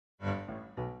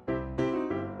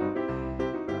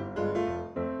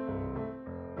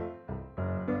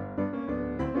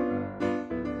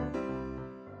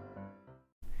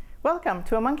Welcome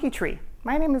to a Monkey Tree.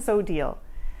 My name is Odile.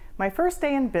 My first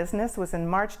day in business was in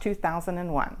March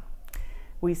 2001.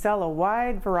 We sell a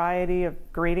wide variety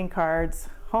of greeting cards,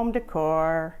 home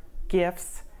decor,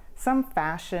 gifts, some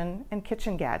fashion, and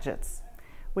kitchen gadgets.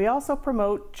 We also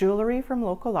promote jewelry from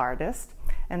local artists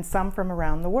and some from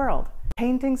around the world.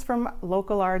 Paintings from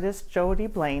local artist Jody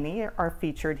Blaney are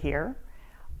featured here.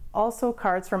 Also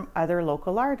cards from other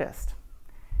local artists.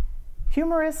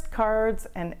 Humorist cards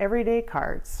and everyday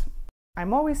cards.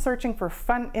 I'm always searching for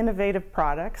fun, innovative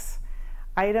products,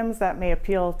 items that may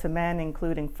appeal to men,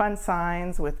 including fun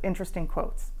signs with interesting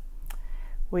quotes.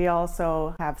 We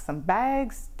also have some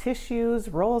bags, tissues,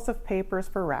 rolls of papers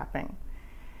for wrapping.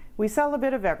 We sell a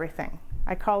bit of everything.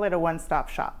 I call it a one-stop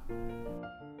shop.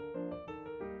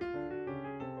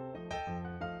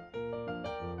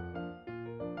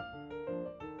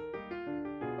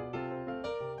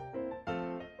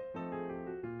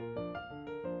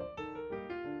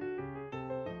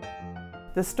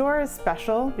 The store is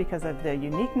special because of the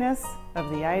uniqueness of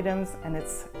the items and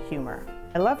its humor.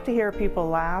 I love to hear people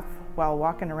laugh while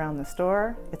walking around the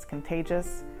store. It's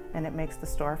contagious and it makes the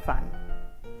store fun.